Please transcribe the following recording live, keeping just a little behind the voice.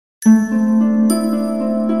There's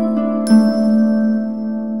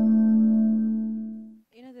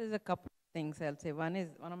a couple of things I'll say. One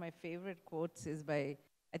of my favorite quotes is by,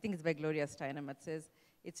 I think it's by Gloria Steinem. It says,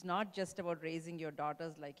 "It's not just about raising your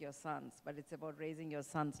daughters like your sons, but it's about raising your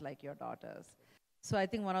sons like your daughters." So I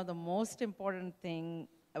think one of the most important thing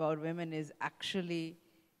about women is actually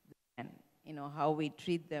the men. How we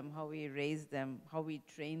treat them, how we raise them, how we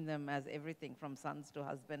train them as everything from sons to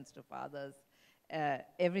husbands to fathers,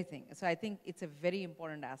 everything. So I think it's a very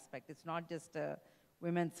important aspect. It's not just a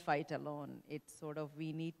women's fight alone. It's sort of,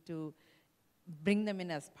 we need to bring them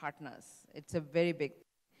in as partners. It's a very big thing.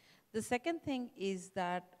 The second thing is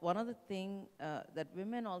that one of the things that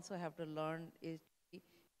women also have to learn is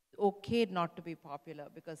it's okay not to be popular,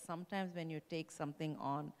 because sometimes when you take something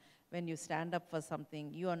on, when you stand up for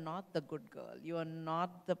something, you are not the good girl. You are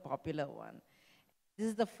not the popular one. This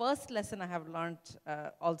is the first lesson I have learned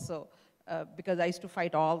also, because I used to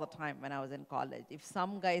fight all the time when I was in college. If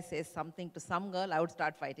some guy says something to some girl, I would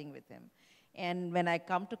start fighting with him. And when I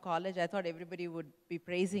come to college, I thought everybody would be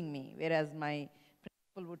praising me, whereas my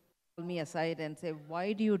principal would pull me aside and say,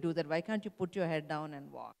 "Why do you do that? Why can't you put your head down and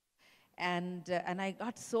walk?" And I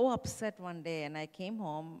got so upset one day, and I came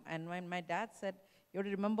home, and when my dad said, "You have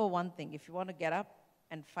to remember one thing, if you want to get up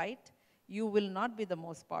and fight, you will not be the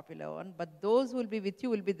most popular one, but those who will be with you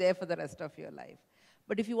will be there for the rest of your life.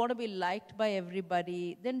 But if you want to be liked by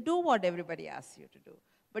everybody, then do what everybody asks you to do.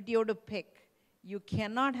 But you have to pick. You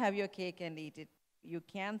cannot have your cake and eat it. You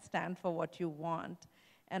can stand for what you want,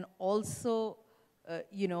 and also,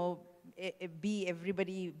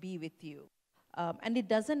 everybody be with you." And it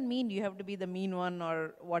doesn't mean you have to be the mean one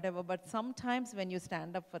or whatever, but sometimes when you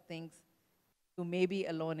stand up for things, you may be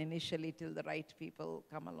alone initially till the right people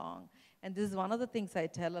come along. And this is one of the things I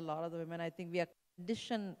tell a lot of the women. I think we are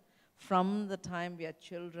conditioned from the time we are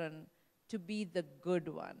children to be the good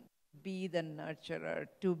one, be the nurturer,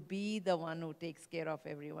 to be the one who takes care of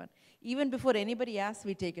everyone. Even before anybody asks,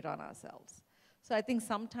 we take it on ourselves. So I think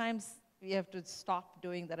sometimes we have to stop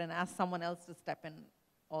doing that and ask someone else to step in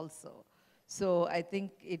also. So I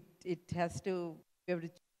think we have to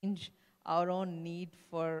change our own need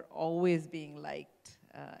for always being liked,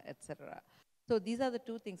 etc. So these are the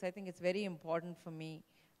two things. I think it's very important for me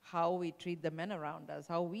how we treat the men around us,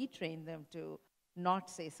 how we train them to not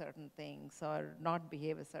say certain things or not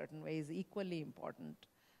behave a certain way is equally important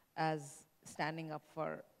as standing up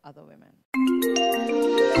for other women.